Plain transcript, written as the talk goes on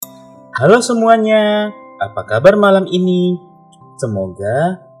Halo semuanya, apa kabar malam ini?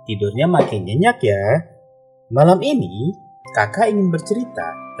 Semoga tidurnya makin nyenyak ya. Malam ini, kakak ingin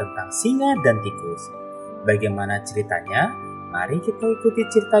bercerita tentang singa dan tikus. Bagaimana ceritanya? Mari kita ikuti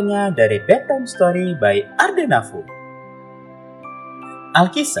ceritanya dari Bedtime Story by Ardenafood.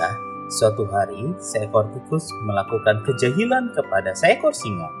 Alkisah, suatu hari seekor tikus melakukan kejahilan kepada seekor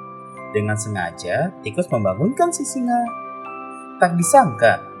singa. Dengan sengaja, tikus membangunkan si singa. Tak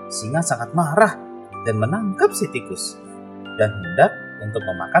disangka, singa sangat marah dan menangkap si tikus dan hendak untuk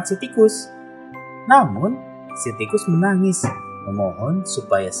memakan si tikus. Namun, si tikus menangis, memohon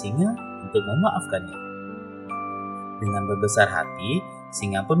supaya singa untuk memaafkannya. Dengan berbesar hati,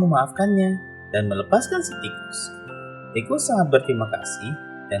 singa pun memaafkannya dan melepaskan si tikus. Tikus sangat berterima kasih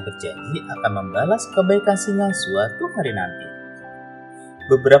dan berjanji akan membalas kebaikan singa suatu hari nanti.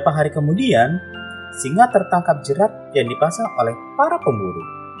 Beberapa hari kemudian, singa tertangkap jerat yang dipasang oleh para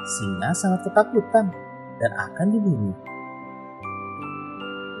pemburu. Singa sangat ketakutan dan akan dibunuh.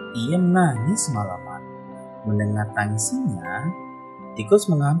 Ia menangis semalaman. Mendengar tangis singa, tikus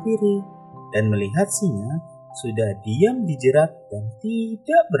menghampiri dan melihat singa sudah diam di jerat dan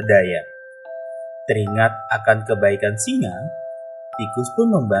tidak berdaya. Teringat akan kebaikan singa, tikus pun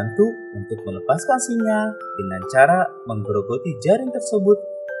membantu untuk melepaskan singa dengan cara menggerogoti jaring tersebut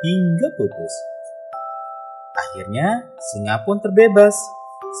hingga putus. Akhirnya, singa pun terbebas.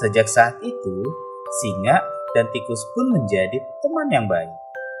 Sejak saat itu, singa dan tikus pun menjadi teman yang baik.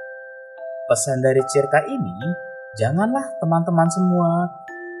 Pesan dari cerita ini, janganlah teman-teman semua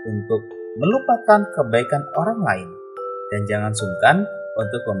untuk melupakan kebaikan orang lain dan jangan sungkan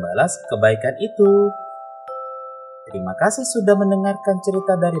untuk membalas kebaikan itu. Terima kasih sudah mendengarkan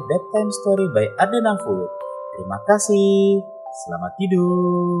cerita dari Bedtime Story by Ardenafood. Terima kasih. Selamat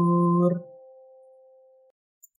tidur.